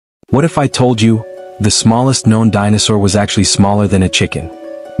What if I told you the smallest known dinosaur was actually smaller than a chicken?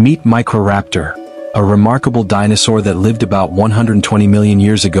 Meet Microraptor, a remarkable dinosaur that lived about 120 million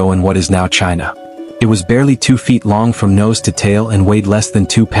years ago in what is now China. It was barely 2 feet long from nose to tail and weighed less than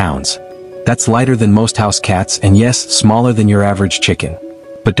 2 pounds. That's lighter than most house cats and yes, smaller than your average chicken.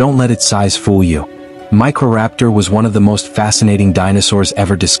 But don't let its size fool you. Microraptor was one of the most fascinating dinosaurs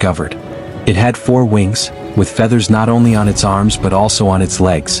ever discovered. It had 4 wings, with feathers not only on its arms but also on its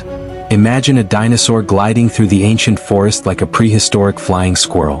legs. Imagine a dinosaur gliding through the ancient forest like a prehistoric flying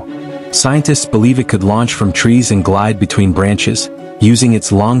squirrel. Scientists believe it could launch from trees and glide between branches, using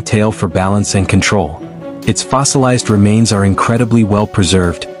its long tail for balance and control. Its fossilized remains are incredibly well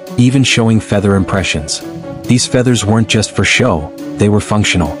preserved, even showing feather impressions. These feathers weren't just for show, they were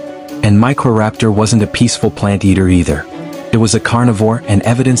functional. And Microraptor wasn't a peaceful plant eater either. It was a carnivore, and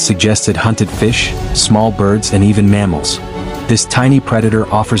evidence suggests it hunted fish, small birds, and even mammals. This tiny predator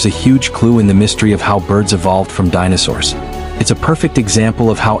offers a huge clue in the mystery of how birds evolved from dinosaurs. It's a perfect example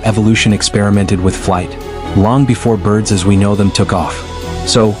of how evolution experimented with flight, long before birds as we know them took off.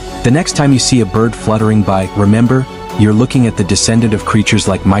 So, the next time you see a bird fluttering by, remember, you're looking at the descendant of creatures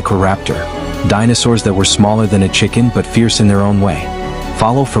like Microraptor, dinosaurs that were smaller than a chicken but fierce in their own way.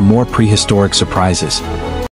 Follow for more prehistoric surprises.